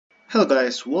Hello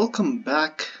guys, welcome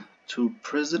back to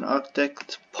Prison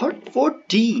Architect Part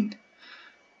 14.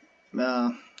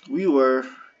 We were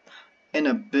in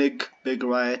a big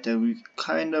riot and we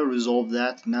kinda resolved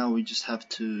that. Now we just have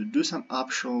to do some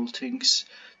optional things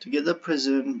to get the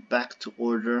prison back to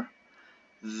order.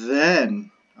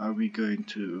 Then are we going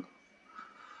to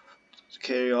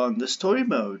carry on the story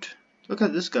mode. Look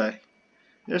at this guy.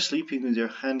 They're sleeping with their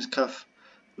hands cuffed,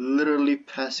 literally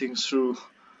passing through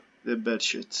the bed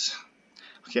sheets.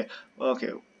 Okay.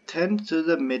 Tend to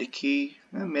the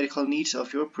medical needs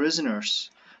of your prisoners.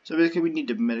 So basically, we need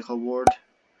the medical ward.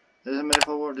 There's a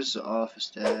medical ward. This is the office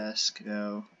desk.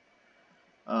 No.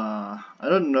 I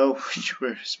don't know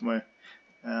where is my.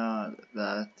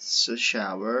 That's a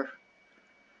shower.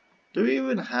 Do we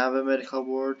even have a medical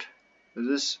ward? Is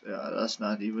this? That's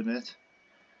not even it.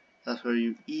 That's where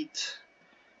you eat.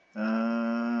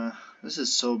 This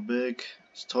is so big.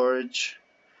 Storage,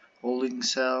 holding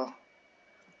cell.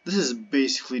 This is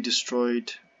basically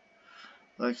destroyed,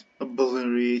 like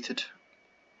obliterated.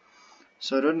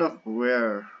 So I don't know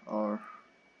where or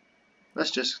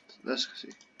let's see. This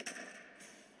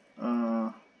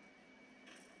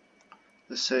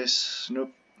says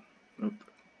nope.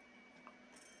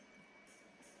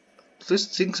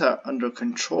 These things are under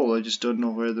control. I just don't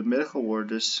know where the medical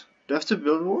ward is. Do I have to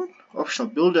build one? Optional,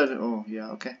 build that. Oh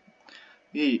yeah, okay.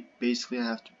 We basically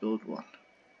have to build one.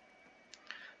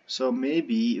 So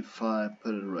maybe if I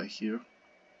put it right here,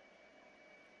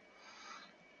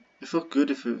 it felt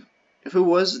good if it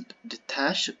was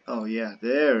detached. Oh yeah,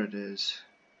 there it is.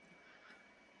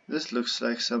 This looks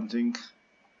like something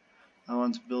I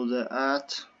want to build it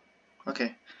at.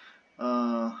 Okay.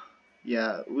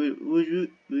 Yeah, we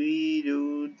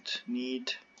don't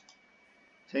need.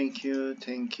 Thank you.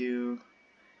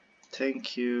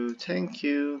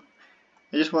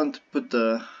 I just want to put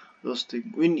those things.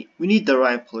 We need the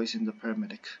right place in the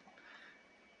paramedic.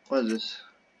 What is this?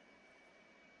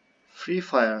 Free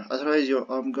fire. Authorize your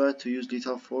armed guard to use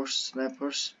lethal force.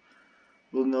 Snipers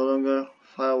will no longer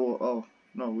fire. Oh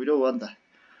no, we don't want that.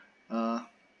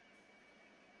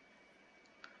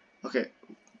 Okay.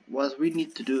 What we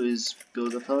need to do is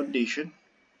build a foundation.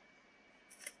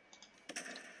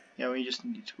 Yeah, we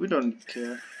don't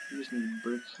care. We just need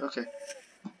bricks. Okay.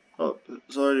 Oh,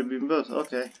 it's already been built.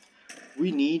 Okay.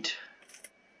 We need.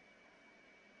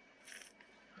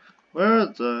 Where are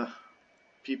the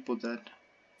people then?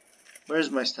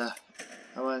 Where's my staff?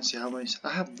 I want to see how many.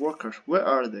 I have workers. Where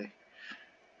are they?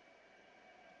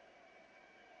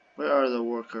 Where are the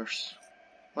workers?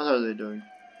 What are they doing?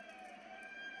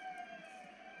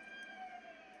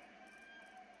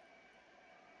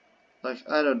 Like,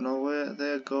 I don't know where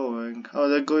they're going. Oh,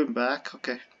 they're going back?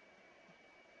 Okay.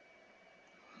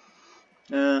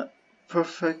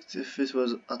 Perfect if it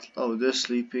was. Oh, they're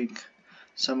sleeping.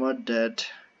 Some are dead.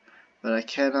 But I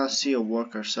cannot see a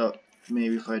worker, so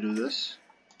maybe if I do this.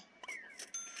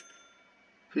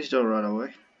 Please don't run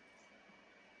away.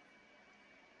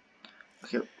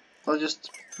 Okay, I'll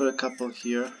just put a couple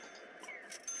here.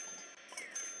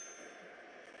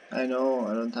 I know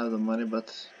I don't have the money,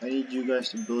 but I need you guys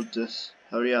to build this.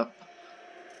 Hurry up.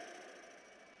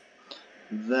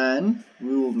 Then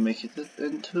we will make it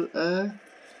into a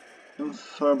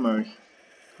infirmary.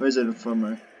 Where's the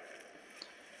infirmary?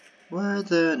 Where's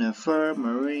the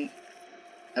infirmary?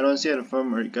 I don't see an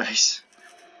infirmary, guys.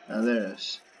 There it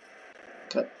is.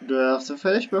 Do I have to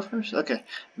finish first? Okay.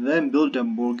 Then build a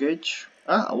mortgage.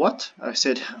 Ah, what? I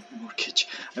said mortgage.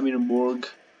 I mean a morgue.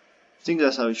 I think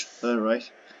that's how you spell it,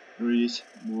 right? Read it.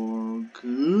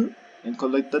 Morgue. And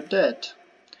collect the debt.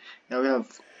 Yeah, we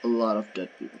have a lot of dead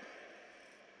people.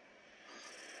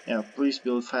 Yeah, please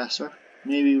build faster.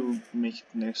 Maybe we'll make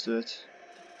it next to it.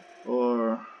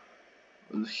 Or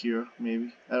here,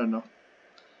 maybe. I don't know.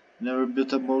 Never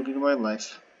built a morgue in my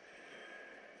life.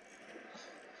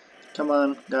 Come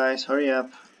on, guys, hurry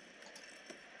up.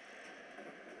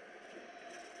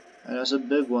 I know it's a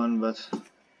big one, but...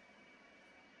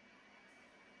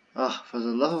 Ah, for the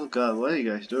love of God, what are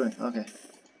you guys doing? Okay.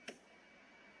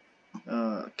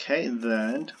 Okay,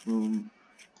 then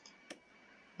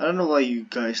I don't know why you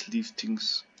guys leave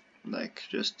things like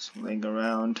just laying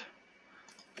around.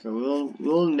 Okay,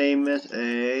 we'll name it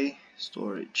a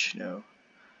storage. No,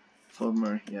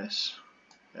 infirmary. Yes.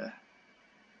 Yeah.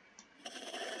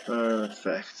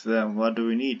 Perfect. Then what do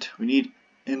we need? We need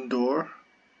indoor.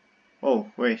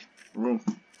 Oh wait, room.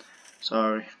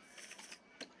 Sorry.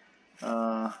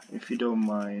 If you don't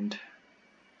mind.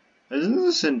 Isn't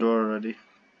this indoor already?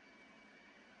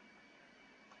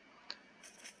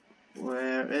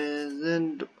 Where is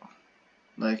indoor?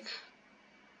 Like,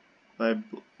 do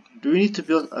we need to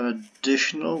build an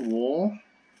additional wall?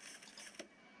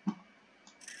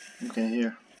 Okay,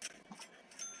 here.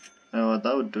 I know what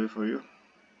that would do for you.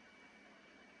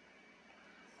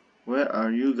 Where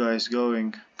are you guys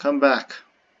going? Come back.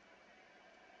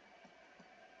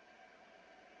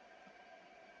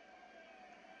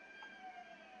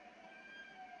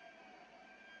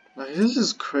 Like, this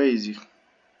is crazy.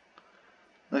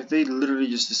 Like, they literally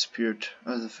just disappeared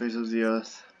off the face of the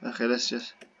earth. Okay, let's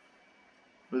just...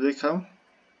 Will they come?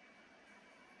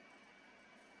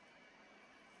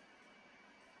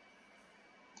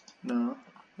 No.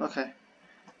 Okay.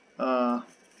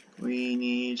 We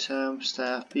need some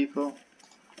staff people.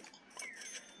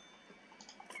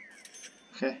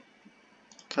 Okay.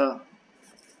 Come.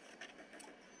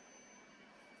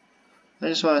 I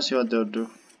just want to see what they'll do.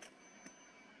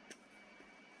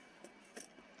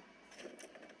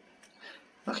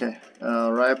 Okay.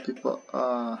 Right, people.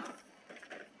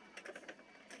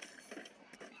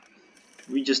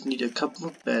 We just need a couple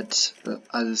of beds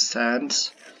as it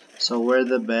stands. So where are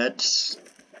the beds?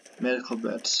 Medical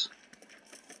beds.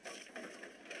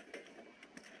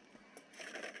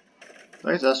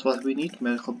 Right, that's what we need,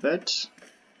 medical beds.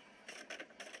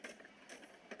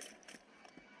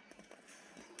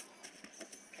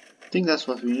 I think that's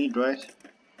what we need, right?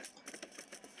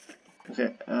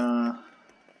 Okay,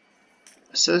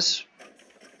 it says...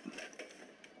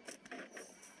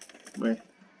 Wait.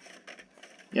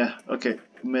 Yeah, okay,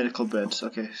 medical beds,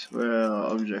 okay, where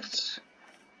are objects?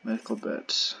 Medical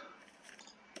beds.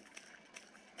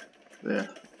 There.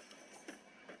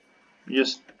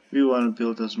 We want to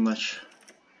build as much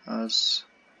as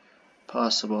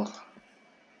possible.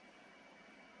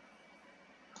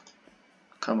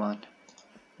 Come on.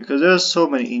 Because there's so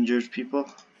many injured people.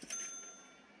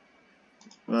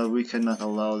 Well, we cannot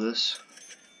allow this.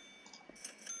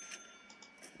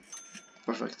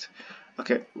 Perfect.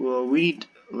 Okay, well, we need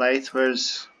light.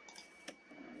 Where's...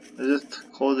 Is it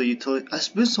called the utility? It's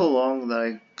been so long that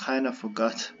I kind of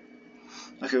forgot.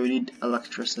 Okay, we need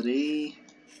electricity.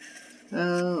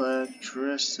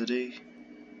 Electricity.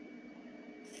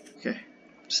 Okay,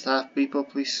 staff people,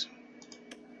 please.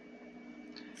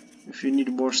 If you need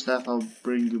more staff, I'll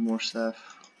bring you more staff.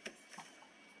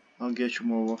 I'll get you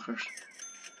more workers.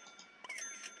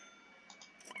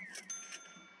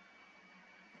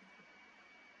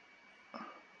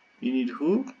 You need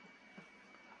who?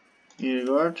 You need a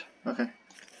guard? Okay.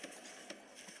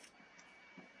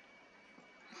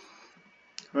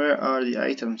 Where are the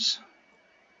items?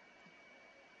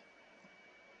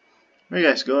 Where are you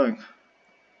guys going?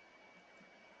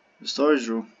 The storage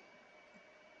room.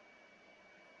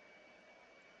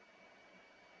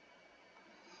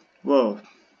 Whoa.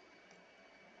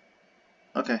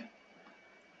 Okay.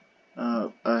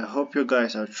 I hope you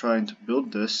guys are trying to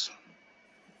build this.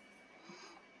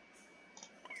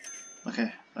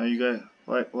 Okay. Are you guys?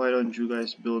 Why don't you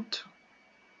guys build?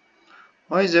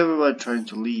 Why is everybody trying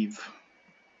to leave?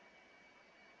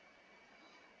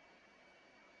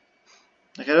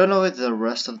 Like, I don't know where the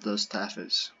rest of the staff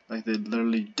is. Like, they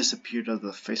literally disappeared off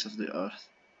the face of the earth.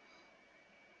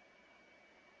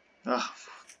 Ah,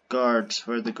 guards.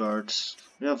 Where are the guards?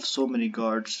 We have so many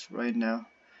guards right now,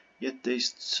 yet they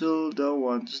still don't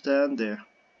want to stand there.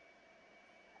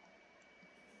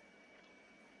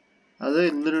 Are they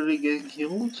literally getting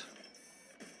healed?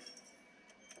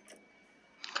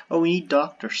 Oh, we need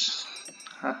doctors.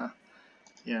 Haha.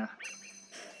 Yeah.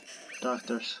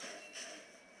 Doctors.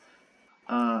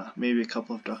 Maybe a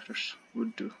couple of doctors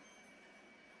would do.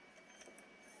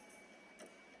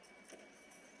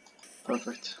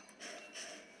 Perfect.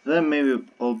 Then maybe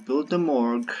I'll build the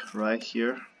morgue right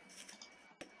here.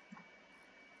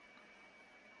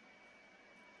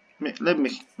 Let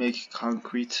me make it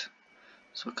concrete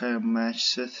so it kind of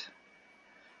matches it.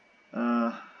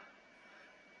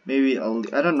 Maybe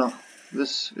I don't know.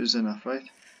 This is enough, right?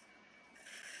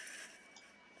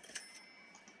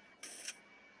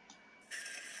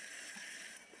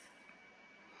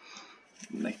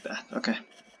 Like that. Okay.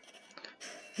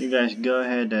 You guys go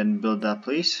ahead and build that,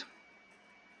 please.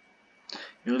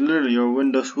 Your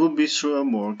windows will be through a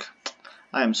morgue.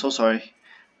 I am so sorry.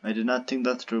 I did not think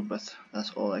that through, but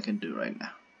that's all I can do right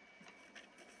now.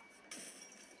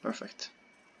 Perfect.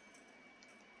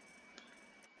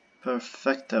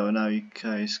 Perfecto. Now you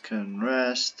guys can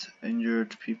rest.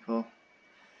 Injured people.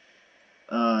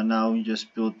 Now you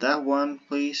just build that one,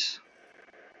 please.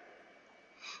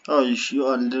 Oh, you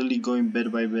are literally going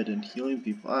bed by bed and healing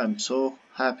people. I'm so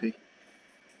happy.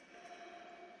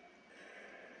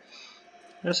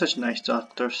 They're such nice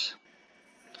doctors.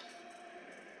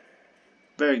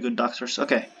 Very good doctors.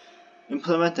 Okay.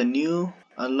 Implement a new.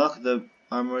 Unlock the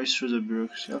armories through the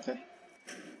bureaucracy. Okay.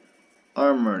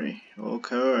 Armory.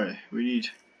 Okay. We need.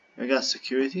 I got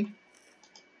security,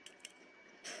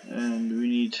 and we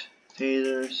need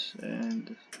tasers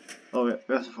and oh yeah,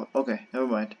 we have to, okay, never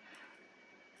mind.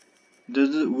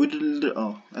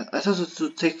 Oh, I thought it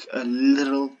would take a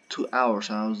little 2 hours.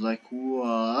 I was like,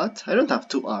 what? I don't have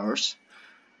 2 hours.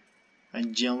 I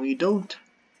generally don't.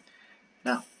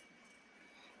 Now,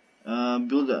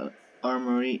 build an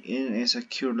armory in a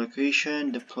secure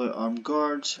location. Deploy armed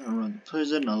guards around the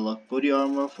prison. Unlock body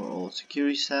armor for all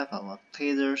security staff. Unlock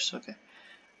tasers. Okay.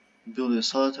 Build a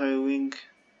solitary wing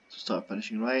to start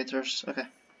punishing rioters. Okay.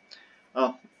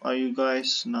 Oh, are you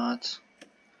guys not?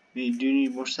 Do you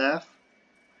need more staff?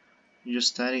 You're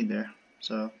just standing there,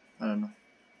 so I don't know.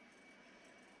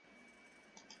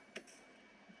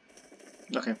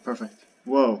 Okay, perfect.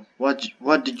 Whoa, what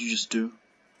did you just do?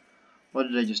 What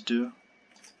did I just do?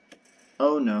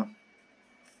 Oh no.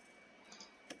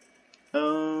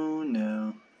 Oh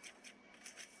no.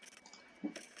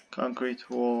 Concrete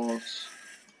walls.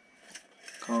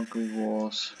 Concrete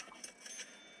walls.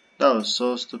 That was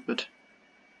so stupid.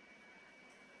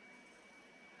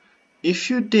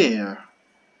 If you dare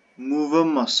move a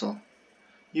muscle,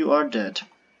 you are dead.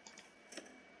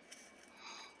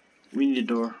 We need a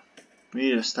door. We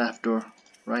need a staff door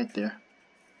right there.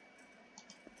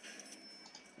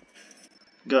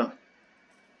 Go.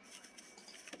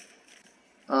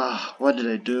 Ah, what did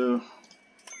I do?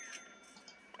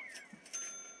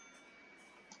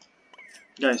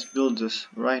 Guys, build this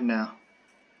right now.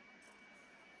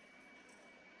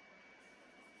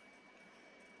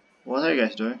 What are you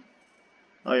guys doing?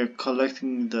 Oh, you're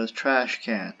collecting the trash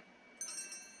can.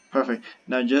 Perfect.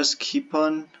 Now just keep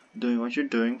on doing what you're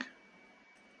doing.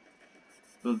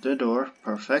 Build the door.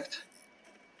 Perfect.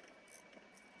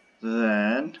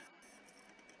 Then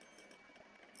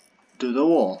do the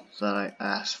wall that I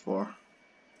asked for.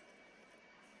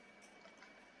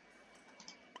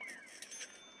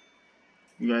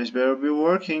 You guys better be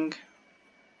working.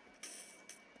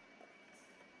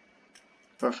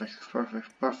 Perfect, perfect,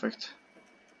 perfect.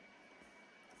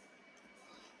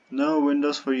 No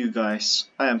windows for you guys.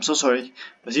 I am so sorry,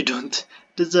 but you don't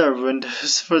deserve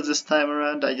windows for this time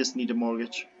around. I just need a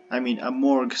mortgage. I mean a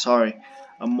morgue, sorry.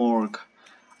 A morgue.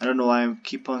 I don't know why I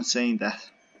keep on saying that.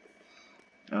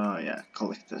 Oh yeah,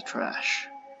 collect the trash.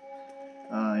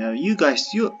 Yeah, you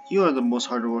guys, you are the most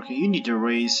hardworking. You need a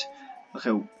raise.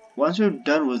 Okay, once we're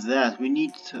done with that, we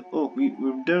need to. Oh,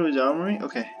 we're done with the armory.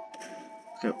 Okay,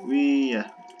 okay,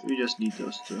 we just need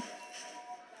those two.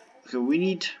 Okay, we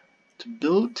need to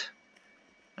build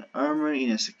an armory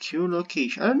in a secure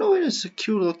location. I don't know where the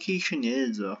secure location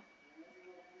is though.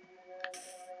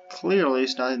 Clearly,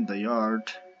 it's not in the yard.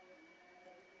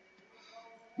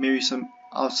 Maybe some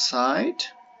outside.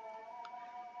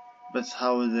 But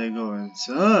how would they go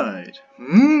inside?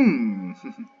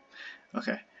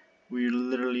 Okay, we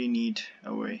literally need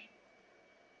a way.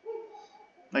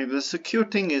 Like the secure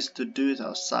thing is to do it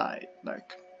outside.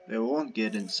 Like they won't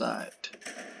get inside.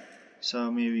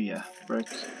 So maybe yeah, brick.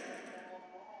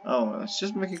 Oh, let's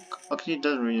just make it. Okay, it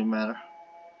doesn't really matter.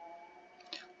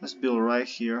 Let's build right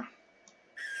here.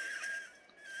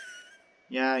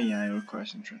 Yeah, it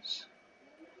requires entrance.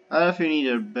 I don't know if you need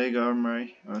a big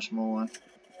armory or a small one.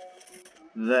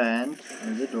 Then,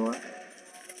 in the door,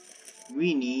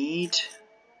 we need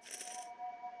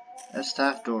a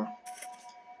staff door.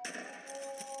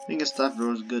 I think a staff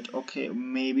door is good. Okay,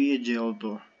 maybe a jail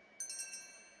door.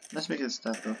 Let's make it a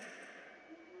staff door.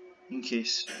 In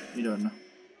case you don't know.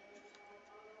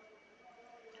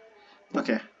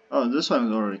 Okay. Oh, this one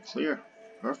is already clear.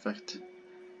 Perfect.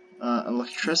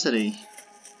 Electricity.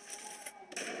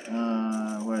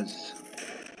 Where is it?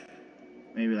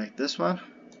 Maybe like this one.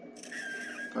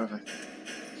 Perfect.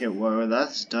 Okay, well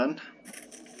that's done.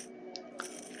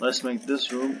 Let's make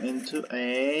this room into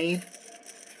a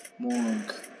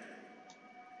morgue.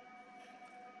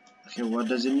 Okay, what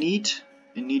does it need?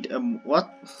 It need a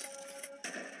what?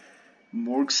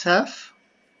 Morgue staff?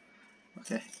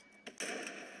 Okay.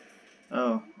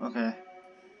 Oh, okay.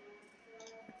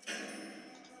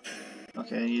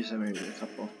 Okay, I use maybe a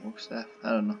couple of morgue staff. I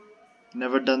don't know.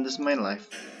 Never done this in my life.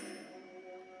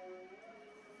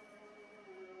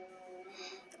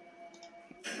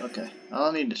 Okay,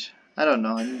 I'll need it. I don't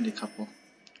know, I need a couple.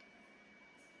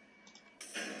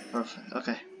 Perfect,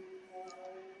 okay.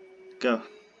 Go.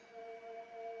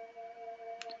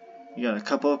 You got a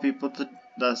couple of people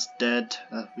that's dead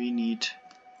that we need.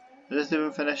 Is it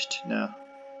even finished? No.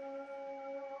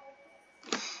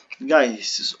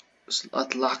 Guys, it's at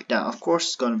lockdown. Of course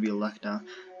it's gonna be a lockdown.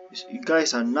 You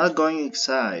guys are not going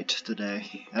inside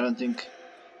today. I don't think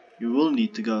you will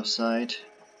need to go outside.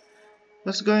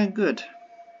 What's going good?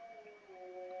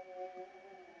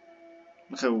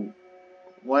 Okay,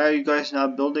 why are you guys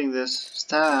not building this?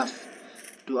 Staff!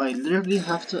 Do I literally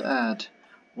have to add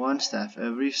one staff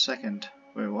every second?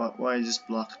 Wait, why is this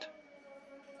blocked?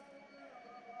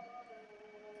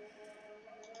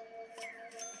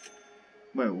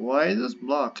 Wait, why is this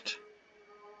blocked?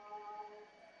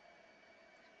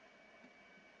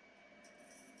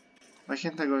 Why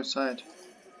can't I go inside?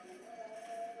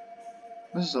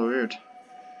 This is so weird.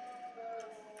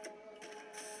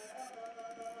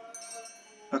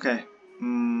 Okay.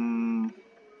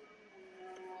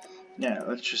 Yeah,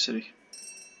 electricity.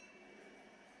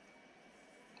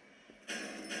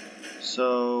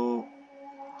 So,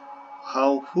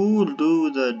 who will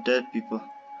do the dead people?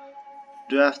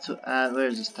 Do I have to add,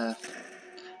 where's the staff?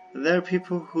 There are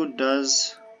people who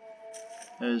does,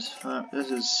 this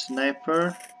is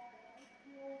sniper,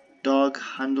 dog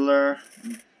handler,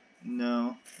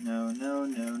 no, no, no,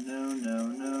 no, no, no,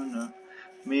 no, no.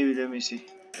 Maybe, let me see.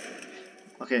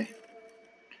 Okay.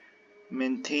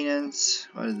 Maintenance,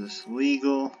 what is this?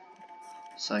 Legal,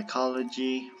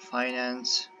 psychology,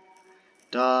 finance,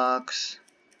 docs,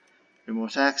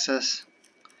 remote access.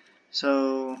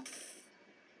 So,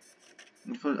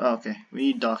 okay, we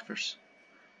need doctors.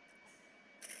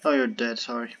 Oh, you're dead,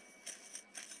 sorry.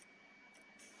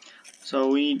 So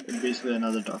we need basically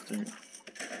another doctor here.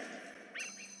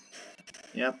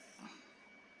 Yep.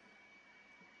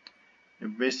 You're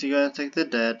basically gonna take the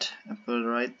dead and put it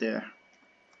right there.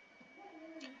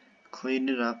 Clean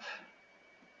it up.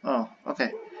 Oh,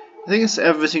 okay. I think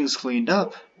everything's cleaned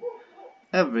up.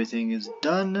 Everything is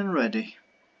done and ready.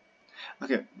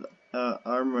 Okay,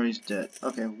 armory's dead.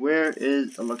 Okay, where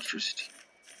is electricity?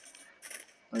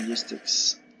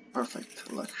 Logistics. Perfect.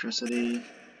 Electricity.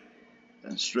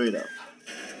 Then straight up.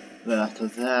 Then after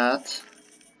that,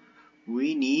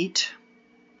 we need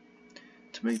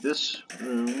to make this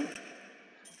room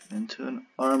into an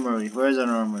armory. Where's an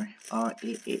armory?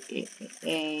 Okay,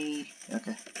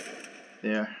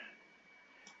 there.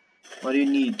 What do you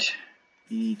need?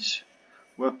 You need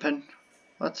weapon.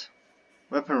 What?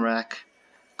 Weapon rack.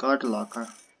 Guard locker.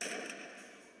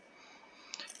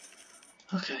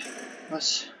 Okay,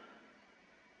 let's.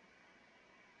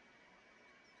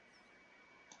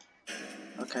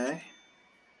 Okay,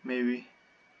 maybe.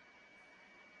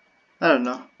 I don't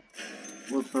know.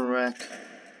 Weapon rack.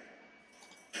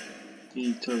 You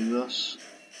need two of those.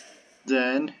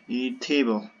 Then you need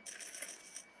table.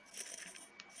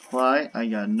 Why? I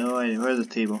got no idea. Where's the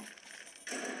table?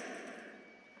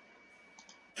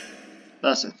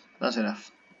 That's it. That's enough.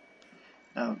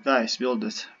 Now, guys, build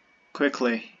it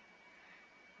quickly.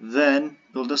 Then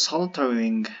build a solitary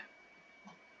wing.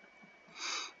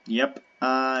 Yep,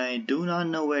 I do not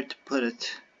know where to put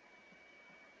it.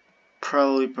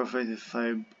 Probably perfect if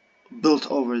I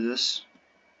built over this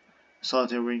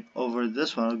solitary wing over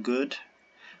this one. Good,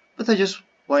 but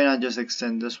why not just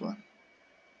extend this one?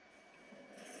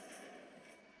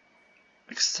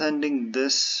 Extending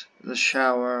this, the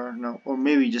shower, no, or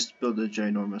maybe just build a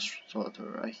ginormous solitary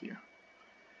right here.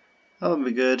 That would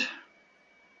be good.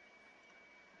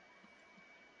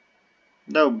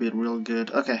 That would be real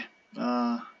good. Okay.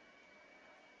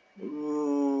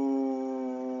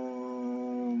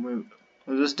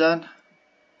 Is this done?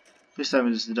 Please tell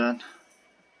me this is done.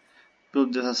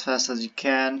 Build this as fast as you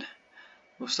can.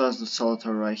 We'll start the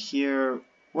solitary right here.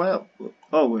 Well,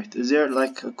 oh wait, is there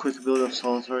like a quick build of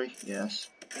solitary? Yes.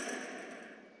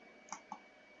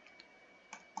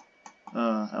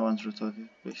 I want to rotate it,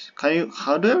 please.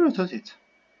 How do I rotate it?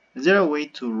 Is there a way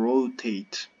to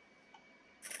rotate?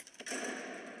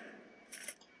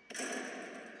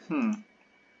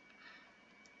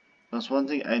 That's one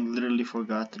thing I literally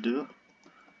forgot to do.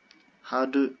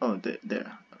 Oh,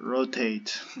 there.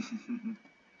 Rotate.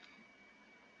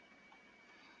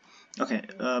 Okay,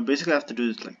 basically I have to do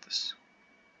this like this.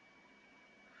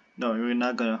 No,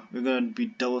 we're gonna be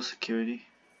double security.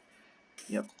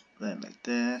 Yep, then like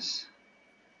this.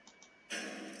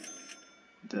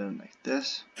 Then like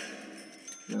this.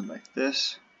 Then like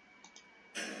this.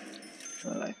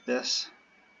 Then like this.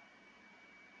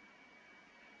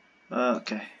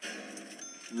 Okay.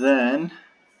 Then,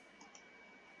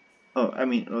 I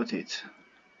mean rotate.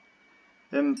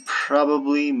 Then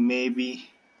probably maybe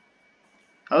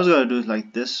I was gonna do it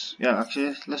like this. Yeah,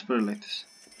 actually let's put it like this.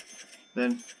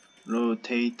 Then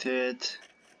rotate it.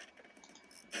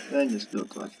 Then just do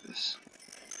it like this.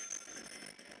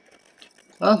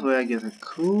 That way I get a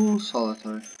cool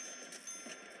solitary.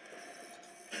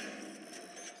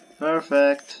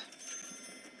 Perfect.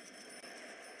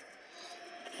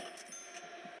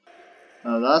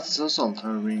 Now that's a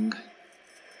solitary ring.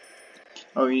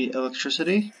 Oh, we need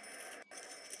electricity?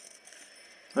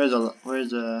 Where's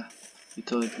the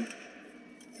utility.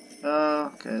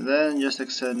 Okay, then just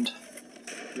extend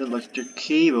the electric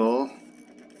cable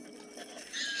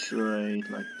straight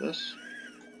like this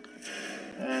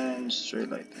and straight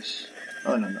like this.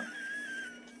 Oh no,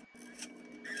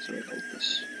 straight like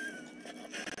this.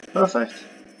 Perfect.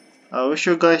 I wish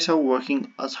you guys are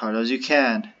working as hard as you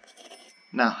can.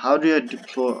 Now, how do you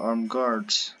deploy armed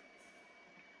guards?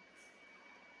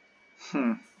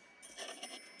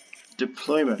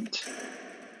 Deployment.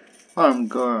 Armed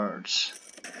guards.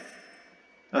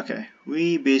 Okay,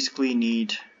 we basically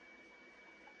need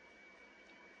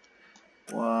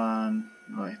one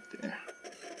right there.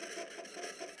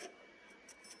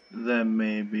 Then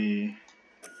maybe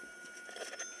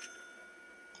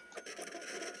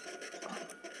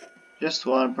just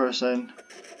one person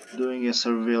doing a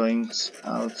surveillance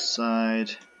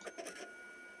outside.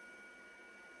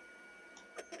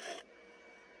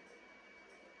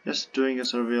 Just doing a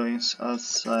surveillance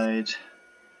outside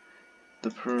the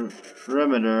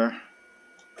perimeter.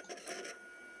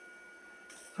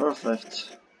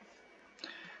 Perfect.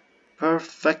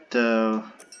 Perfecto.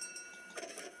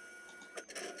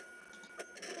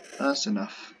 That's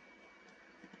enough.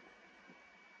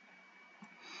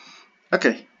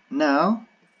 Okay, now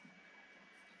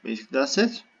basically that's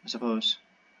it, I suppose.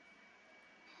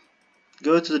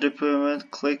 Go to the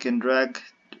deployment, click and drag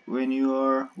when you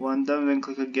are one done, then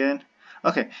click again.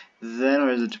 Okay, then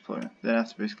where's the deployment? Then I have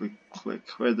to basically click.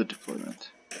 Where's the deployment?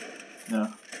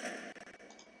 No.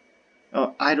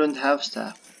 Oh, I don't have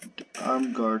staff.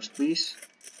 Armed guards, please.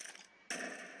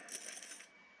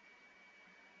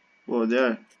 Whoa, they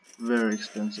are very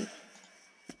expensive.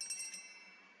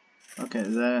 Okay,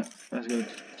 then let's go to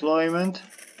deployment.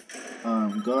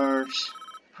 Armed guards.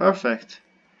 Perfect.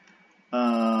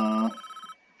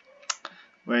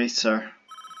 Wait, sir.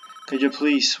 Could you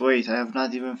please wait? I have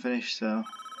not even finished the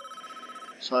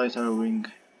solitary wing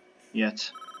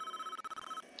yet.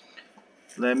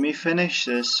 Let me finish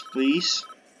this, please.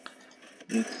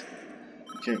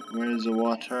 Okay, where is the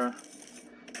water?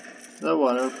 The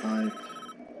water pipe.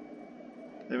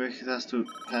 Maybe it has to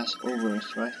pass over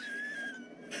it, right?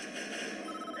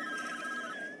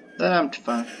 Then I'm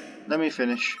fine. Let me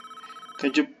finish.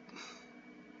 Could you...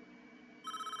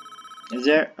 Is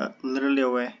there literally a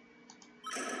way?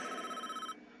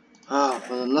 Ah,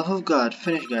 for the love of God,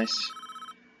 finish, guys.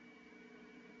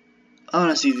 I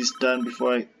wanna see this done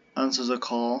before I answer the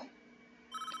call.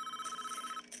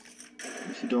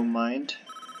 If you don't mind.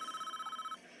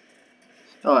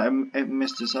 Oh, I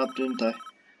messed this up, didn't I?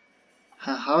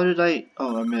 How did I...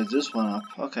 Oh, I messed this one up.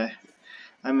 Okay.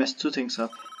 I messed two things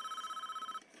up.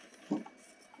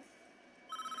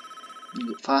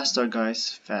 Faster,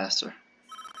 guys. Faster.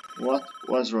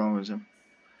 What's wrong with him?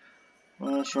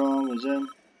 What's wrong with him?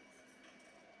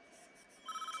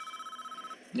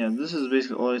 Yeah, this is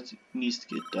basically all it needs to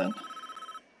get done.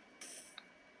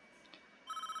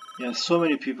 Yeah, so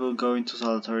many people go into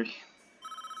solitary.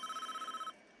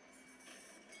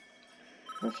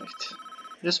 Perfect.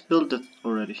 Just build it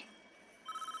already.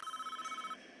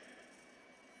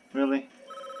 Really?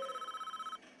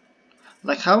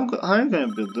 Like, how are you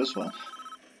gonna build this one?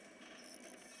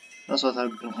 That's what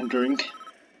I've been wondering.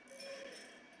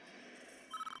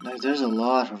 Like, there's a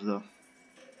lot of them.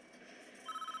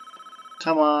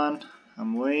 Come on,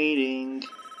 I'm waiting.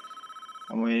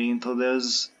 I'm waiting until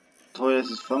there's toilet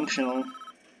is functional.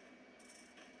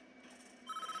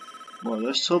 Well,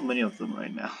 there's so many of them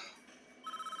right now.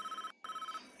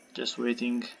 Just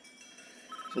waiting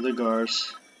for the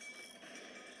guards.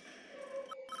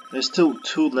 There's still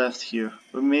two left here,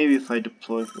 but maybe if I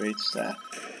deploy great staff,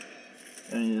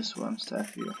 then just one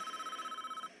staff here.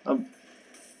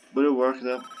 Would it work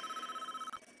though?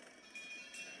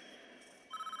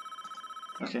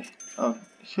 Okay. Oh,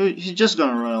 he's just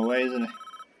gonna run away, isn't he?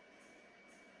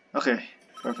 Okay,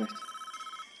 perfect.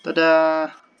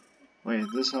 Ta-da! Wait,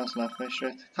 this one's not finished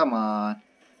yet. Come on.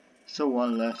 Still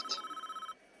one left.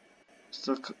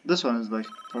 Still, this one is like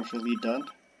perfectly done.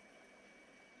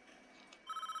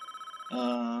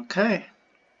 Okay.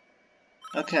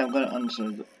 Okay, I'm gonna answer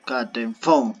the goddamn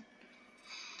phone.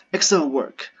 Excellent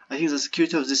work. I think the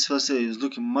security of this facility is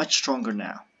looking much stronger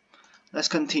now. Let's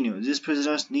continue. These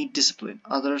prisoners need discipline,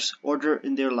 others order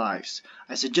in their lives.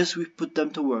 I suggest we put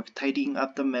them to work tidying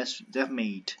up the mess they've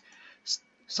made.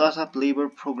 Start up labor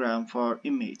program for our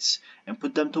inmates and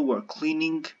put them to work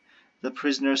cleaning the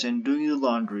prisoners and doing the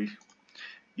laundry.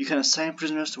 You can assign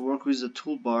prisoners to work with the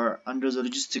toolbar under the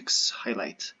logistics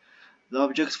highlight. The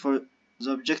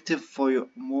objective for your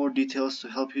more details to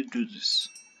help you do this.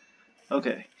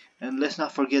 Okay, and let's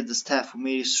not forget the staff who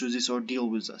made it through this ordeal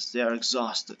with us. They are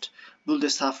exhausted. Build a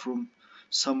staff room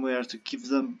somewhere to give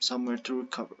them, somewhere to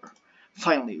recover.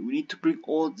 Finally, we need to bring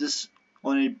all this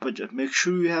on a budget. Make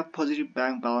sure you have positive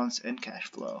bank balance and cash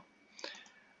flow.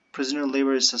 Prisoner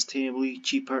labor is sustainably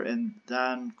cheaper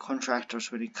than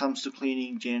contractors when it comes to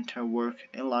cleaning, janitor work,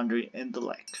 and laundry and the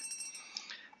like.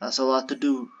 That's a lot to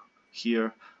do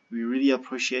here. We really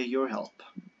appreciate your help.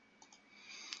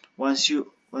 Once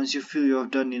you feel you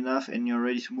have done enough and you're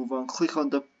ready to move on, click on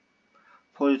the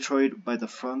Polytroid by the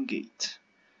front gate.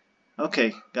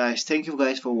 Okay, guys, thank you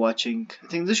guys for watching. I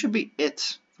think this should be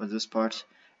it for this part.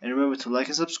 And remember to like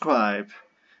and subscribe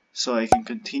so I can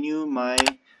continue my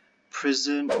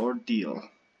prison ordeal.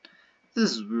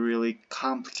 This is a really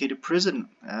complicated prison,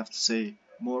 I have to say.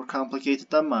 More complicated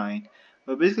than mine.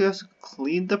 But basically we have to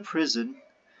clean the prison,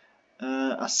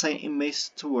 assign inmates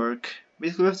to work.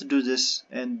 Basically we have to do this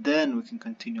and then we can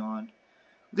continue on.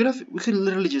 We could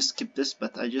literally just skip this,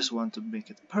 but I just want to make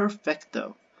it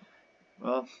perfecto.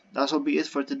 Well, that will be it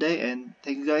for today, and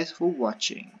thank you guys for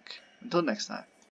watching. Until next time.